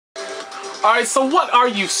Alright, so what, are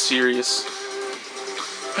you serious?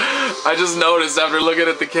 I just noticed after looking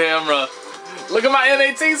at the camera. Look at my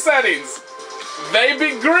NAT settings. They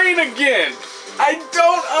be green again. I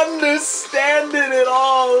don't understand it at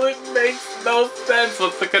all. It makes no sense.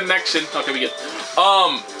 What's the connection? Okay, we get.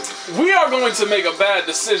 We are going to make a bad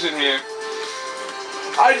decision here.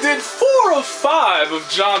 I did 4 of 5 of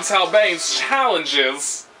John Talbain's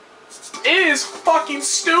challenges. It is fucking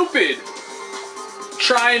stupid.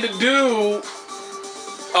 Trying to do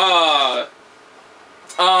 5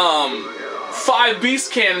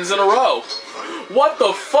 beast cannons in a row. What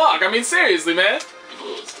the fuck? I mean, seriously, man.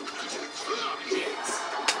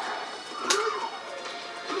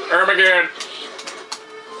 Armageddon.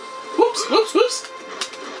 Whoops, whoops, whoops.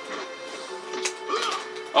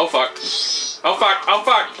 Oh fuck. Oh fuck, oh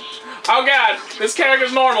fuck. Oh god, this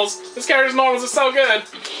character's normals. This character's normals are so good.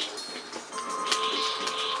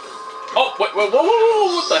 Oh, wait, whoa, whoa,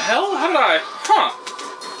 whoa, what the hell? How did I? Huh.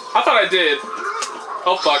 I thought I did.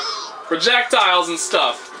 Oh fuck. Projectiles and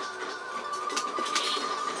stuff.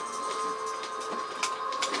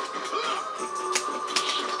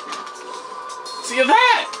 See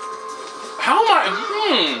that? How am I?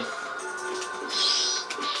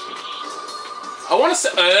 I want to say.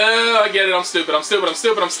 I get it. I'm stupid. I'm stupid. I'm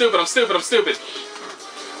stupid. I'm stupid. I'm stupid. I'm stupid.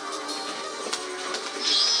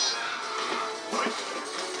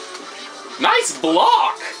 Nice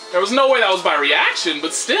block. There was no way that was by reaction,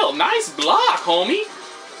 but still, nice block, homie.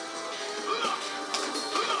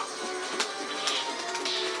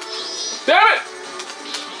 Damn it!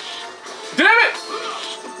 Damn it!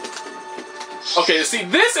 Okay, see,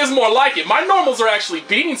 this is more like it. My normals are actually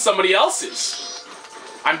beating somebody else's.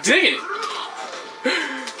 I'm digging it.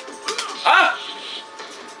 Ah!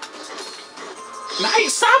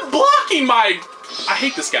 Nice, stop blocking my... I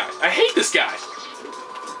hate this guy. I hate this guy.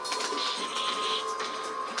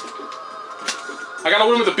 I gotta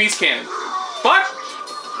win with a beast cannon. Fuck!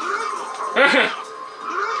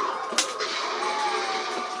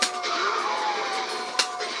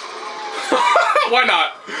 Why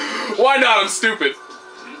not? Why not? I'm stupid.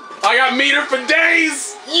 I got meter for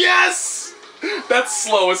days! Yes! That's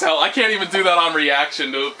slow as hell. I can't even do that on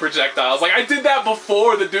reaction to projectiles. Like, I did that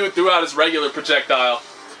before the dude threw out his regular projectile.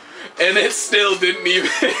 And it still didn't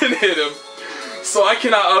even hit him. So I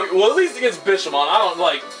cannot... Well, at least against Bishamon, I don't,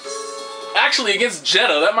 like... Actually, against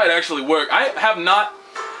Jeddah, that might actually work. I have not...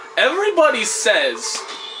 Everybody says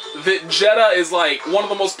that Jeddah is like one of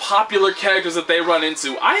the most popular characters that they run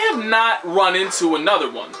into. I have not run into another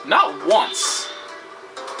one. Not once.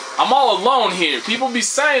 I'm all alone here. People be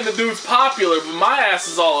saying the dude's popular, but my ass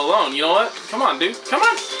is all alone. You know what? Come on, dude. Come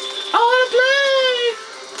on. I wanna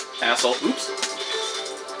play. Asshole. Oops.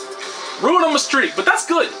 Ruin him a streak, but that's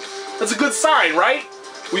good. That's a good sign, right?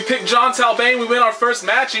 We picked John Talbain. We win our first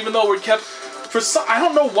match, even though we kept... I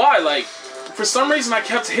don't know why, like... For some reason, I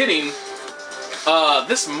kept hitting...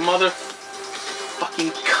 this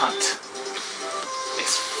motherfucking cunt.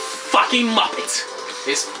 This fucking Muppet.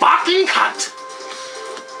 This fucking cunt.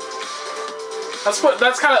 That's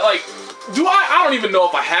kind of like... I don't even know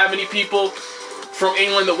if I have any people from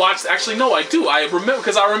England that watch... Actually, no, I do. I remember...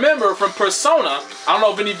 Because I remember from Persona... I don't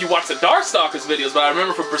know if any of you watch the Darkstalkers videos, but I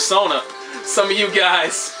remember from Persona... Some of you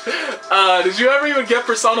guys, did you ever even get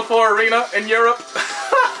Persona 4 Arena in Europe?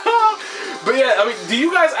 But yeah, I mean, do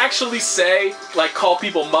you guys actually say, like, call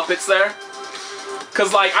people Muppets there?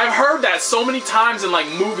 Because, like, I've heard that so many times in, like,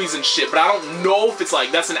 movies and shit, but I don't know if it's,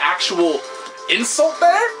 like, that's an actual insult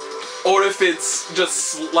there? Or if it's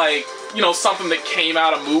just, like, you know, something that came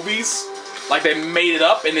out of movies. Like, they made it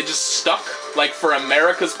up and it just stuck, like, for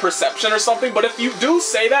America's perception or something. But if you do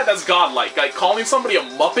say that, that's godlike. Like, calling somebody a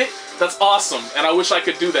Muppet, that's awesome. And I wish I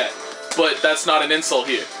could do that. But that's not an insult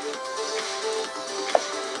here.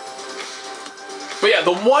 But yeah,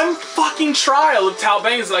 the one fucking trial of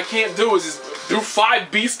Talbain's that I can't do is do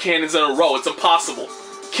 5 beast cannons in a row. It's impossible.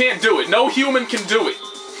 Can't do it. No human can do it.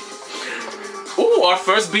 Ooh, our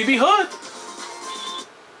first BB Hood.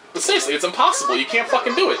 But seriously, it's impossible. You can't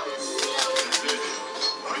fucking do it.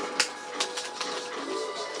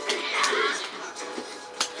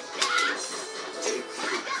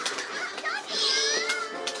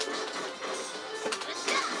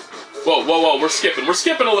 Whoa, whoa, whoa, we're skipping. We're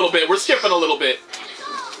skipping a little bit. We're skipping a little bit.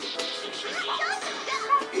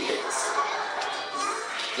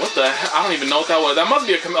 What the hell? I don't even know what that was. That must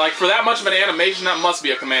be a, like, for that much of an animation, that must be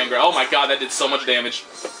a command grab. Oh my god, that did so much damage.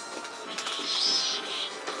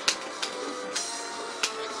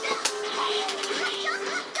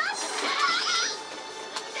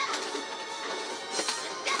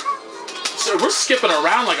 So we're skipping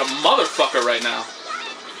around like a motherfucker right now.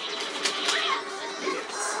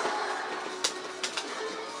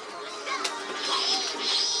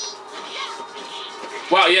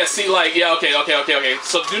 Wow, yeah, see, like, yeah, okay.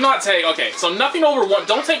 So do not take, okay, so nothing over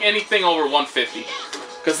don't take anything over 150.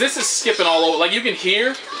 Because this is skipping all over. Like, you can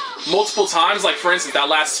hear multiple times, like, for instance, that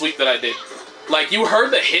last sweep that I did. Like, you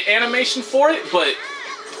heard the hit animation for it, but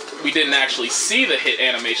we didn't actually see the hit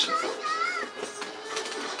animation for it.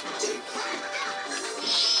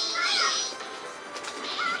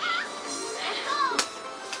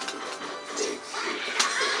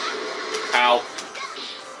 Ow.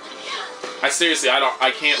 Seriously,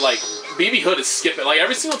 I can't, like, BB Hood is skipping. Like,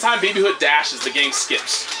 every single time BB Hood dashes, the game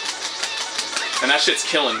skips. And that shit's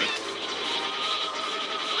killing me.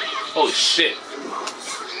 Holy shit.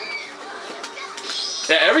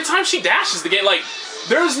 Yeah, every time she dashes, the game, like,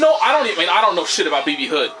 there's no, I don't know shit about BB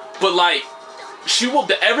Hood, but, like, she will,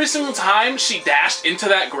 every single time she dashed into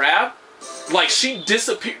that grab, like, she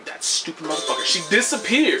disappeared. That stupid motherfucker. She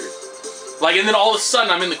disappeared. Like, and then all of a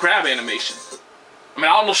sudden, I'm in the grab animation. I mean,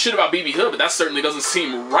 I don't know shit about BB Hood, but that certainly doesn't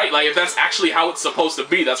seem right. Like, if that's actually how it's supposed to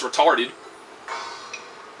be, that's retarded.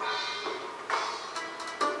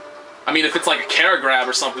 I mean, if it's like a Kara grab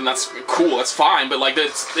or something, that's cool, that's fine, but, like,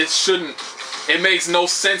 it shouldn't, it makes no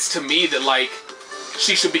sense to me that, like,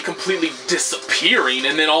 she should be completely disappearing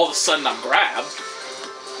and then all of a sudden I'm grabbed.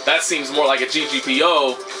 That seems more like a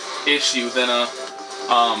GGPO issue than a,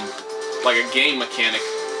 like a game mechanic.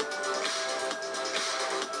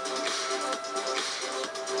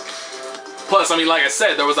 Plus, I mean, like I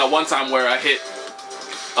said, there was that one time where I hit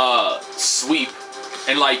sweep,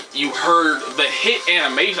 and like you heard the hit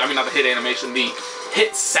animation. I mean, not the hit animation, the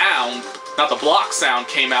hit sound, not the block sound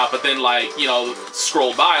came out, but then like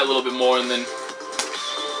scrolled by a little bit more, and then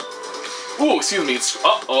ooh, excuse me,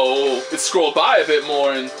 it scrolled by a bit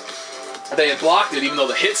more, and they had blocked it, even though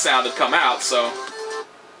the hit sound had come out. So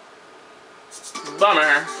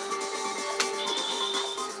bummer.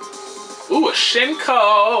 Ooh, a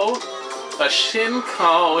Shinko. A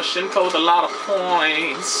Shinko with a lot of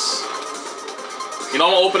points. You know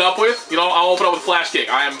what I'm gonna open up with? You know, I'll open up with a flash kick.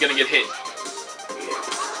 I am gonna get hit.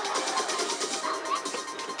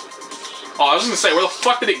 Oh, I was just gonna say, where the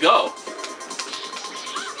fuck did it go?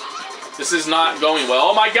 This is not going well.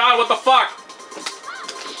 Oh my god, what the fuck?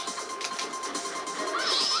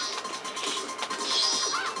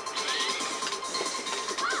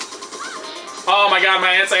 Oh my god, my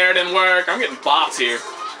anti-air didn't work. I'm getting bopped here.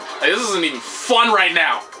 Like, this isn't even fun right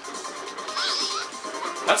now.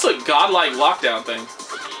 That's a godlike lockdown thing.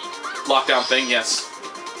 Lockdown thing, yes.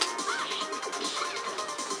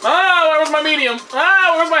 Ah, where was my medium?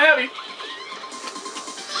 Ah, where's my heavy?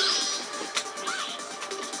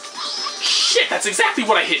 Shit, that's exactly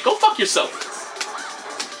what I hit. Go fuck yourself.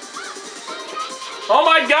 Oh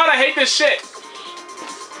my god, I hate this shit.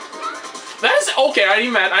 That is okay. I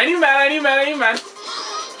ain't mad. I ain't mad. I ain't mad. I ain't mad.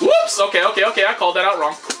 Whoops. Okay. I called that out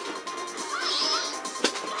wrong.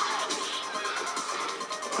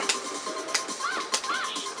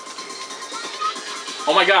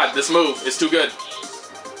 Oh my god, this move is too good.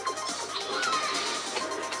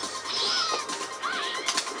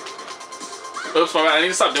 Oops, my bad. I need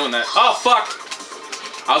to stop doing that. Oh fuck!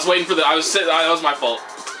 I was waiting for the. That was my fault.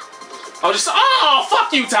 I was just. Oh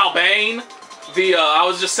fuck you, Talbane. I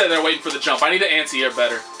was just sitting there waiting for the jump. I need to anti-air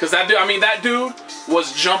better, because that dude. I mean, that dude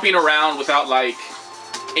was jumping around without like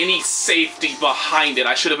any safety behind it.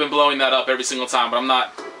 I should have been blowing that up every single time, but I'm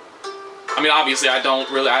not. I mean, obviously, I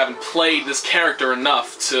haven't played this character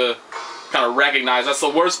enough to kind of recognize. That's the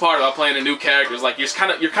worst part about playing a new character. Is like you're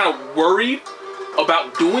kind of worried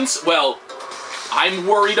about doing. Well, I'm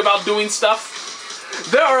worried about doing stuff.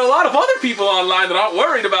 There are a lot of other people online that aren't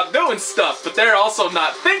worried about doing stuff, but they're also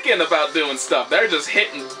not thinking about doing stuff. They're just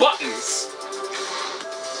hitting buttons.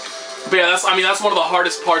 But yeah, that's one of the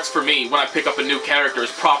hardest parts for me when I pick up a new character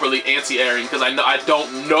is properly anti-airing, because I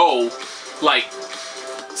don't know, like.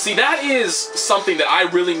 See, that is something that I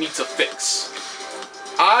really need to fix.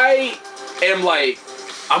 I'm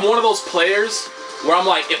one of those players where I'm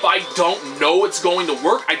like, if I don't know it's going to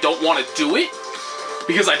work, I don't want to do it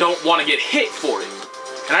because I don't want to get hit for it.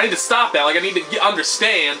 And I need to stop that. Like, I need to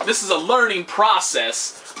understand this is a learning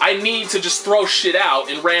process. I need to just throw shit out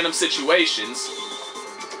in random situations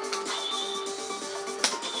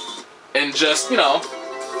and just,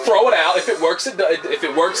 throw it out. If it works,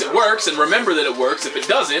 it works, and remember that it works. If it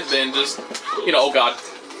doesn't, then just, oh god.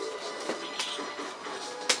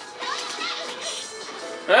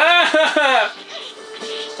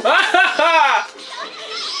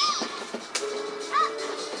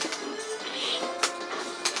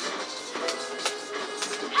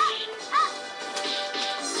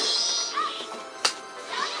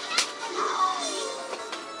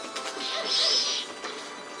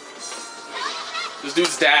 This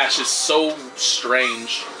dude's dash is so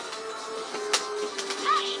strange.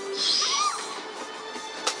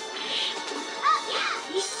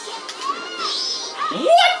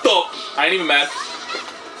 What the? I ain't even mad.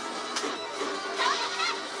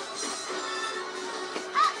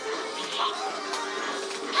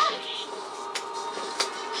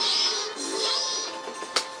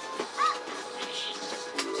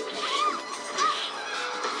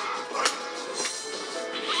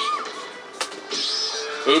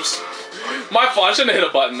 Oops. My fault. I shouldn't have hit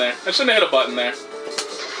a button there. I shouldn't have hit a button there.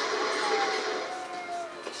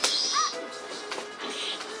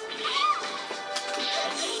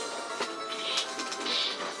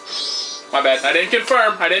 My bad. I didn't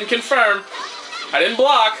confirm. I didn't confirm. I didn't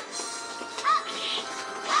block.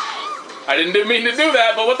 I didn't mean to do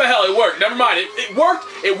that, but what the hell? It worked. Never mind. It worked.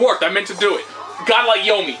 It worked. I meant to do it. God like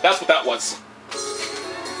Yomi. That's what that was.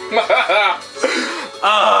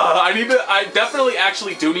 I definitely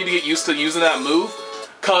actually do need to get used to using that move,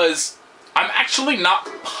 because I'm actually not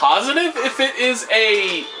positive if it's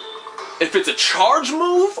a charge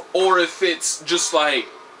move, or if it's just like,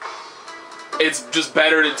 it's just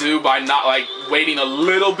better to do by not like waiting a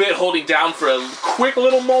little bit, holding down for a quick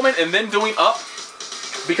little moment, and then doing up.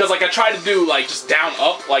 Because like I try to do like just down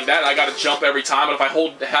up like that, and I gotta jump every time, but if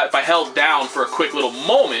I held down for a quick little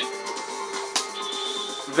moment,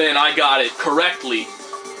 then I got it correctly.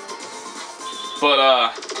 But,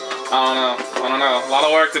 I don't know. A lot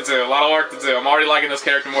of work to do, I'm already liking this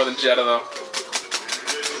character more than Jetta, though.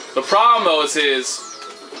 The problem, though, is his...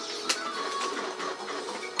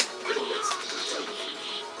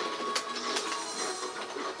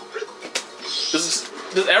 Does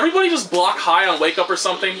everybody just block high on wake up or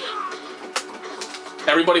something?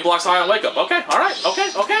 Everybody blocks high on wake up. Okay, alright, okay.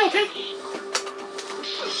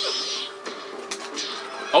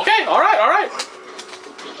 Okay, alright.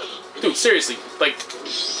 Dude, seriously, like...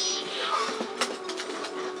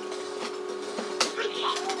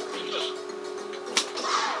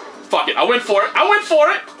 Fuck it, I went for it. I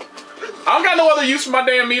don't got no other use for my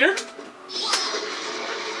damn meter.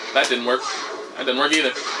 That didn't work. That didn't work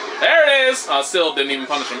either. There it is! Still didn't even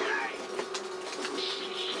punish him.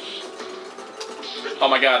 Oh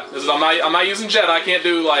my god. I'm not using Jetta. I can't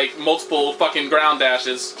do, like, multiple fucking ground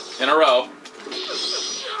dashes in a row.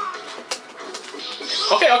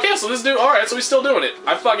 Okay, so this dude, alright, so he's still doing it.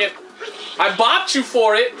 I bopped you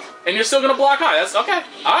for it, and you're still gonna block high. That's okay.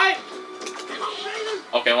 Alright.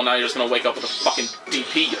 Okay, well now you're just gonna wake up with a fucking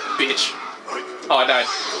DP, you bitch. Oh, I died.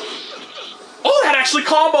 Oh, that actually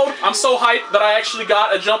comboed! I'm so hyped that I actually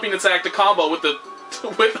got a jumping attack to combo with the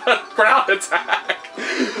ground attack.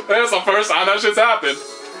 That's the first time that shit's happened.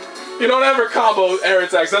 You don't ever combo air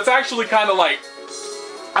attacks. That's actually kind of like...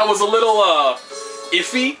 I was a little,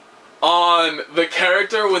 iffy on the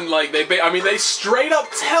character when, like, they straight up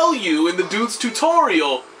tell you in the dude's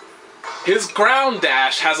tutorial his ground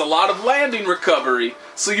dash has a lot of landing recovery,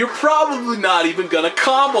 so you're probably not even gonna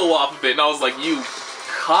combo off of it. And I was like, you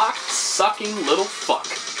cock-sucking little fuck.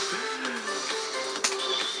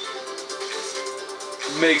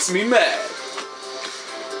 Makes me mad.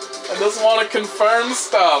 I just want to confirm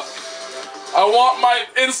stuff. I want my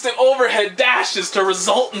instant overhead dashes to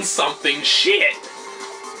result in something. Shit.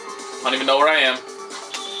 I don't even know where I am.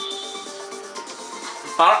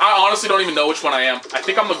 I honestly don't even know which one I am. I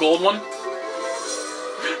think I'm the gold one.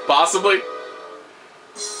 Possibly.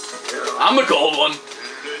 I'm the gold one.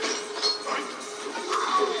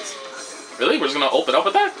 Really? We're just gonna open up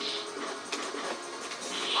with that?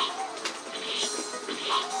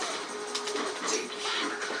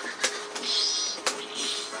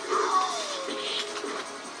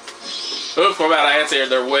 Oof, my bad. I answered.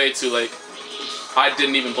 They're way too late. I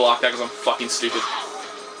didn't even block that because I'm fucking stupid.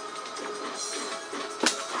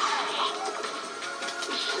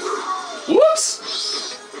 Whoops!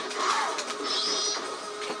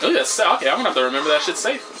 Oh, that's okay. I'm gonna have to remember that shit's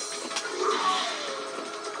safe.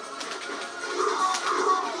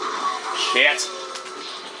 Shit.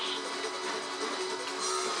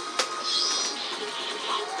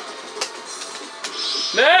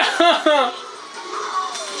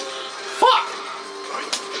 Fuck!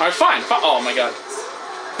 Alright, fine. Oh my god.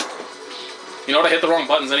 You know what? I hit the wrong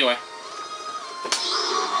buttons anyway.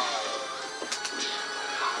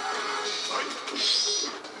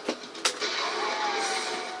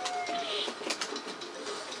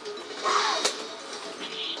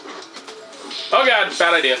 Oh god,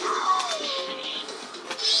 bad idea.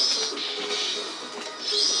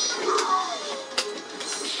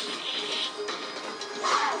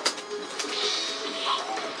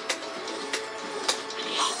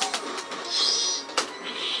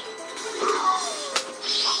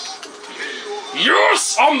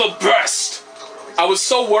 Yes, I'm the best! I was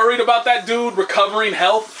so worried about that dude recovering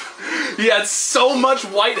health. He had so much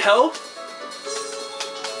white health.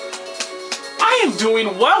 I am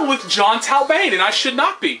doing well with John Talbane, and I should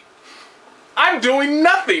not be. I'm doing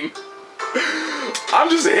nothing. I'm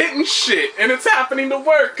just hitting shit, and it's happening to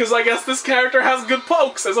work, because I guess this character has good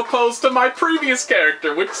pokes, as opposed to my previous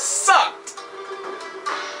character, which sucked.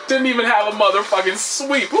 Didn't even have a motherfucking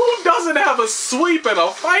sweep. Who doesn't have a sweep in a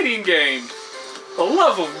fighting game? The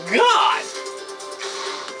love of God.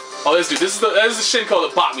 Oh, this dude, this is the Shinko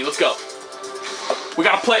that bought me. Let's go. We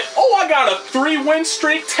gotta play. Oh, I got a 3-win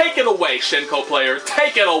streak. Take it away, Shinko player.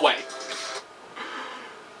 Take it away.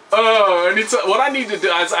 What I need to do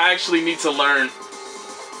is I actually need to learn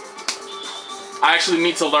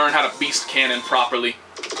how to beast cannon properly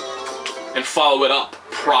and follow it up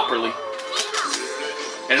properly.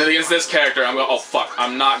 And against this character, I'm going. Oh fuck!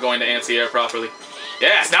 I'm not going to anti-air properly.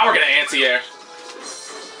 Yes, now we're gonna anti-air.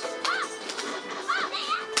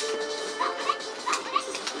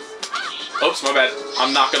 Oops, my bad.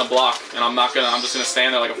 I'm not gonna block, and I'm just gonna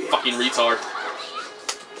stand there like a fucking retard.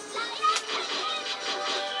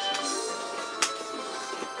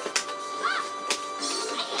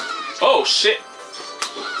 Oh shit!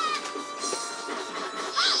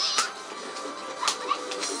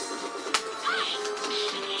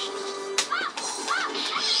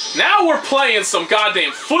 Now we're playing some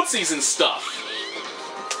goddamn footsies and stuff.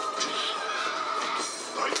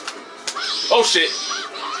 Oh shit!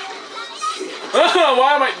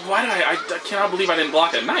 I cannot believe I didn't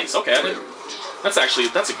block it. Nice. Okay, I didn't.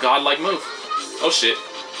 That's a godlike move. Oh shit!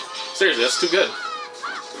 Seriously, that's too good.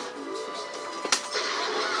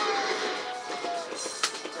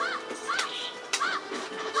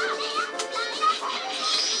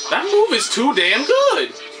 That move is too damn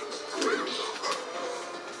good!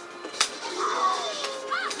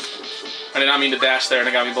 I did not mean to dash there and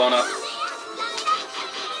it got me blown up.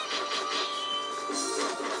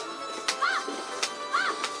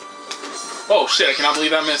 Oh shit, I cannot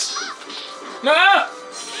believe that missed. No!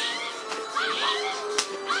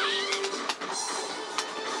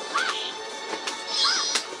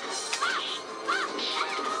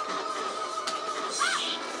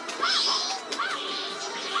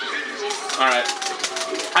 Alright.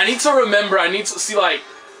 I need to remember, I need to see, like,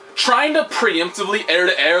 trying to preemptively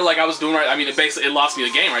air-to-air like I was doing right. I mean, it lost me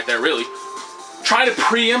the game right there, really. Trying to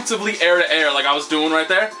preemptively air-to-air like I was doing right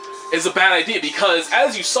there is a bad idea because,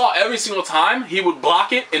 as you saw, every single time, he would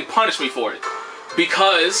block it and punish me for it.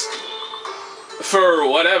 Because, for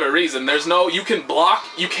whatever reason, you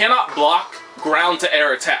cannot block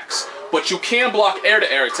ground-to-air attacks. But you can block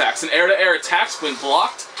air-to-air attacks, and air-to-air attacks, when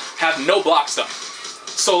blocked, have no block stuff.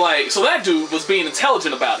 So that dude was being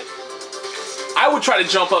intelligent about it. I would try to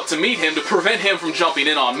jump up to meet him to prevent him from jumping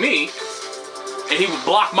in on me, and he would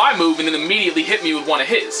block my move and then immediately hit me with one of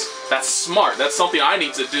his. That's smart. That's something I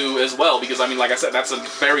need to do as well, because, I mean, like I said, that's a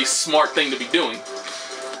very smart thing to be doing.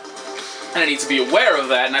 And I need to be aware of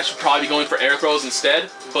that, and I should probably be going for air throws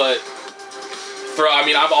instead, but I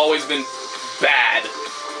mean, I've always been bad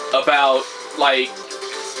about, like,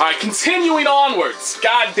 alright, continuing onwards.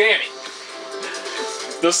 God damn it.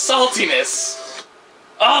 The saltiness.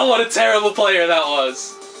 Oh, what a terrible player that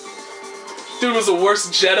was. Dude was a worse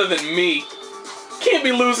Jetta than me. Can't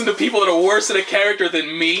be losing to people that are worse at a character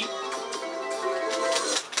than me.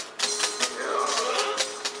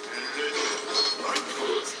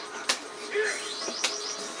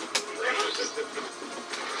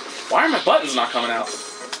 Why are my buttons not coming out?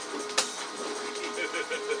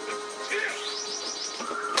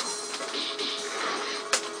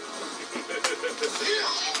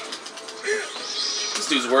 This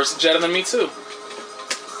dude's worse at Jetta than me too.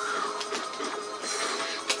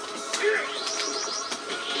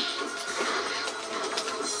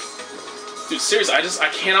 Dude, seriously, I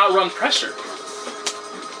cannot run pressure.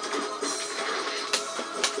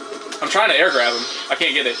 I'm trying to air grab him. I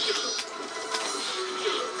can't get it.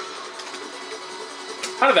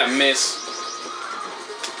 How did that miss?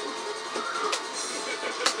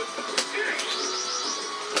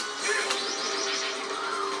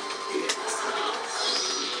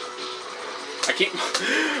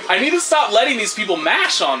 I need to stop letting these people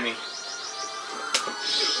mash on me.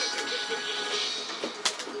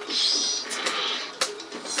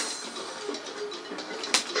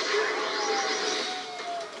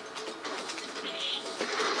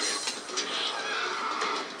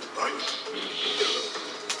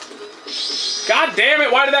 God damn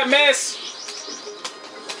it, why did that miss?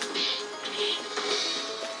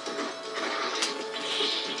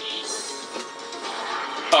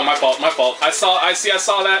 Oh, my fault, my fault. I saw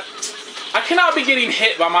that. I cannot be getting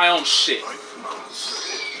hit by my own shit.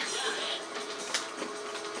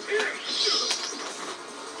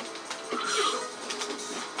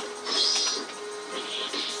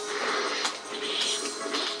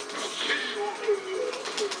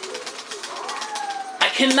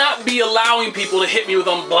 cannot be allowing people to hit me with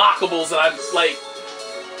unblockables that I'm like...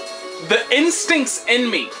 The instincts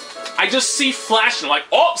in me. I just see flashing like,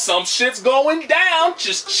 oh, some shit's going down.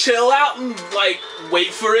 Just chill out and like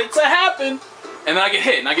wait for it to happen. And then I get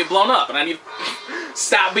hit and I get blown up and I need to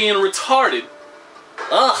stop being retarded.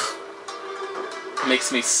 Ugh.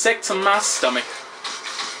 Makes me sick to my stomach.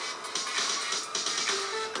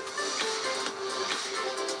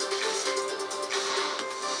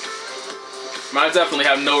 I definitely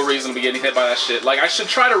have no reason to be getting hit by that shit. Like, I should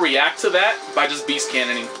try to react to that by just beast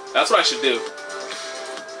cannoning. That's what I should do.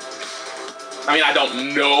 I mean, I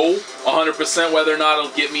don't know 100% whether or not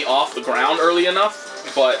it'll get me off the ground early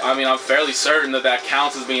enough, but I mean, I'm fairly certain that that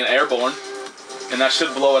counts as being airborne, and that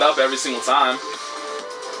should blow it up every single time.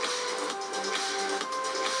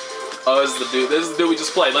 Oh, this is the dude. This is the dude we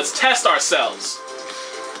just played. Let's test ourselves.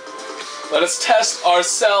 Let us test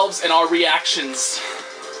ourselves and our reactions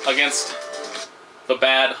against the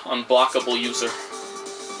bad unblockable user.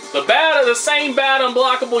 The same bad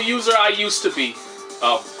unblockable user I used to be.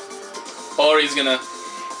 Oh. Or he's gonna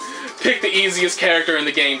pick the easiest character in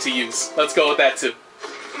the game to use. Let's go with that too.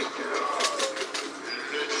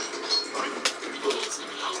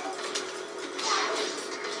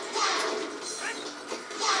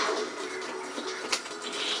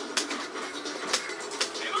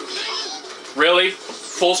 Really?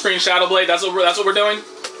 Full screen Shadow Blade? That's what we're doing?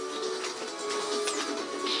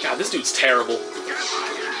 God, this dude's terrible.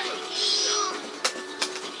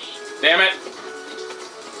 Damn it.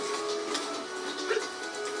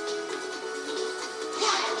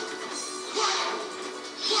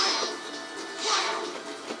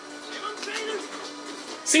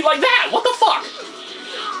 See, like that! What the fuck?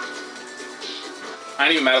 I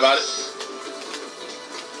ain't even mad about it.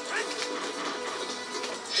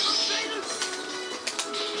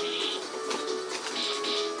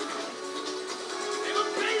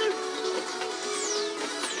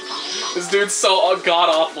 This dude's so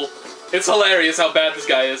god-awful. It's hilarious how bad this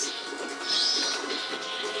guy is.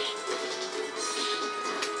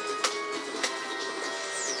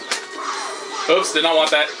 Oops, did not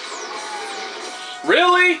want that.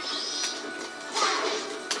 Really?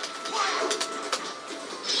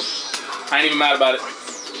 I ain't even mad about it.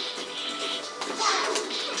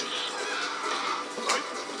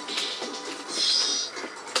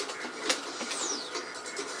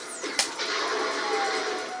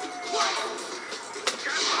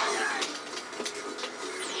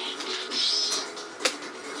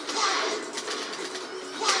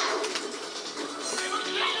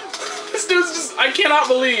 This dude's just... I cannot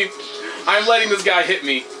believe I'm letting this guy hit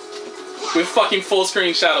me with fucking full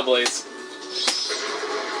screen Shadow Blades.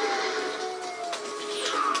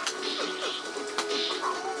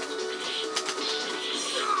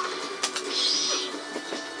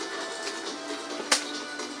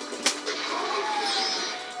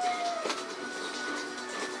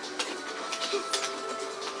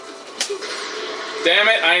 Damn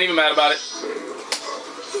it, I ain't even mad about it.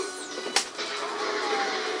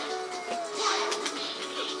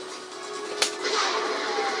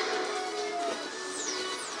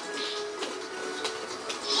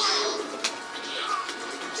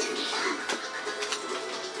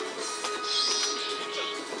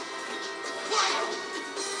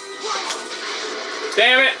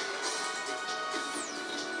 Damn it!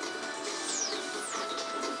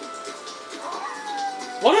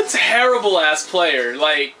 What a terrible ass player.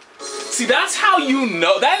 Like, see, that's how you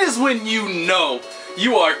know. That is when you know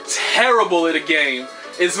you are terrible at a game.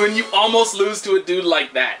 Is when you almost lose to a dude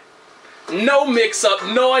like that. No mix up,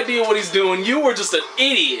 no idea what he's doing. You were just an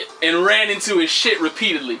idiot and ran into his shit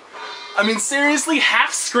repeatedly. I mean, seriously,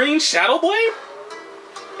 half screen Shadow Blade?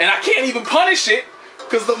 And I can't even punish it.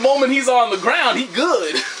 Because the moment he's on the ground, he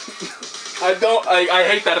good. I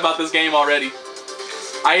hate that about this game already.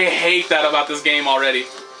 I hate that about this game already.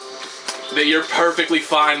 That you're perfectly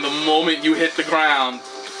fine the moment you hit the ground.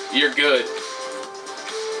 You're good.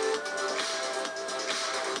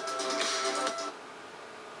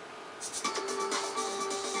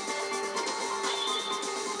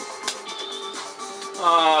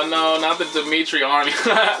 Oh no, not the Dimitri army.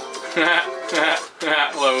 What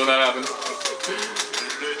will that happen?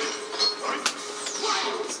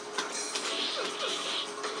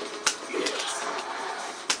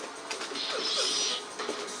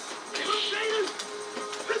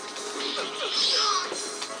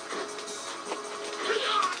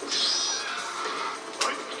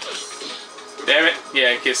 Damn it.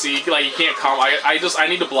 Yeah, okay, see, like, you can't calm. I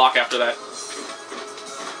need to block after that.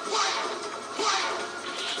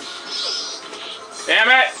 Damn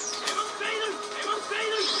it!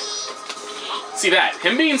 See that?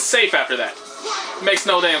 Him being safe after that. Makes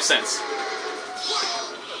no damn sense.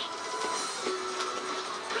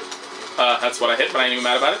 That's what I hit, but I ain't even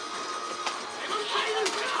mad about it.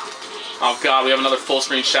 Oh god, we have another full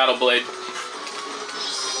screen Shadow Blade.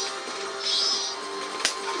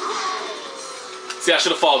 See, I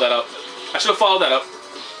should have followed that up. I should have followed that up.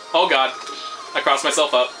 Oh god. I crossed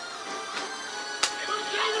myself up.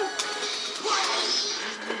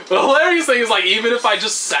 The hilarious thing is, like, even if I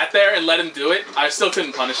just sat there and let him do it, I still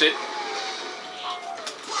couldn't punish it.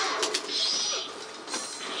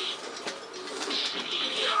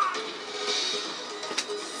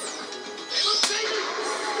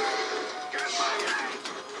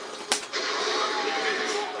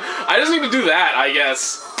 I just need to do that, I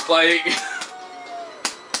guess. Like,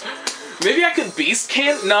 maybe I could Beast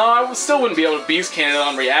Cannon? No, I still wouldn't be able to Beast Cannon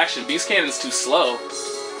on reaction. Beast Cannon's too slow.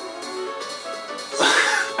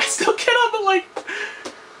 I still cannot, but like,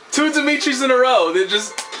 2 Dimitris in a row that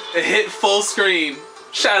just hit full screen.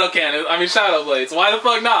 Shadow Blades. Why the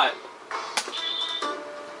fuck not?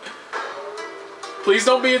 Please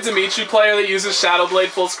don't be a Dimitri player that uses Shadow Blade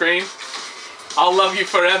full screen. I'll love you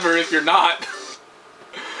forever if you're not.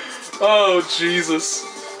 Oh, Jesus.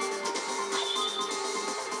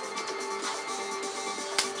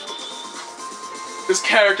 This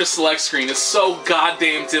character select screen is so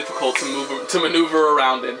goddamn difficult to maneuver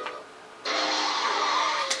around in.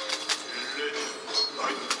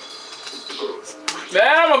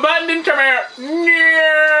 Ah, my button didn't come out.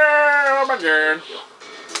 Oh my god.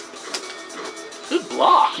 Good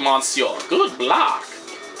block, monsieur. Good block.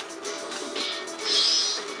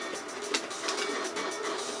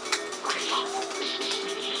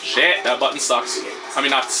 Shit, that button sucks. I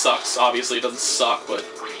mean, not sucks. Obviously, it doesn't suck, but...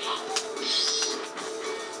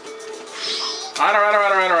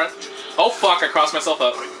 Alright. Oh, fuck, I crossed myself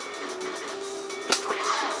up.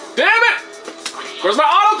 Damn it! Where's my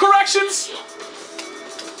auto corrections?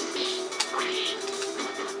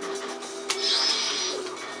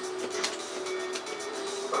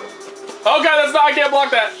 Oh, God, that's not... I can't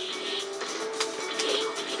block that.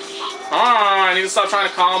 Oh, I need to stop trying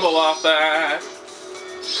to combo off that.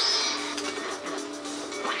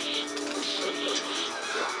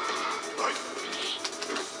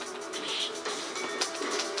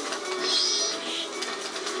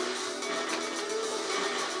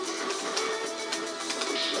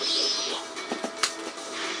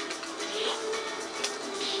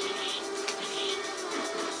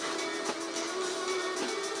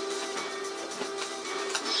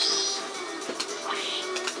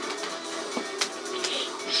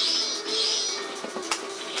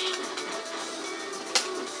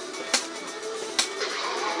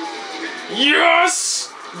 Yes!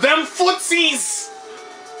 Them footsies!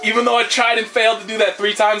 Even though I tried and failed to do that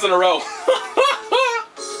 3 times in a row.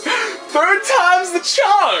 3rd time's the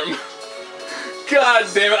charm! God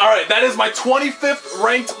damn it. Alright, that is my 25th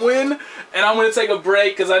ranked win. And I'm going to take a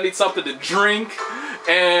break because I need something to drink.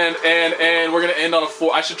 And we're going to end on a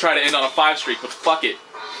 4. I should try to end on a 5 streak, but fuck it.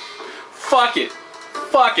 Fuck it.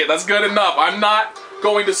 Fuck it. That's good enough. I'm not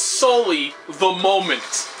going to sully the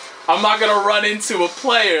moment. I'm not going to run into a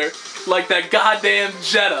player like that goddamn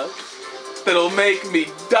Jetta that'll make me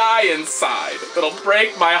die inside. That'll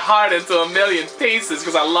break my heart into a million pieces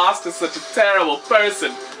because I lost to such a terrible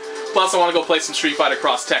person. Plus, I want to go play some Street Fighter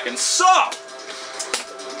Cross Tekken. So,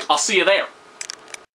 I'll see you there.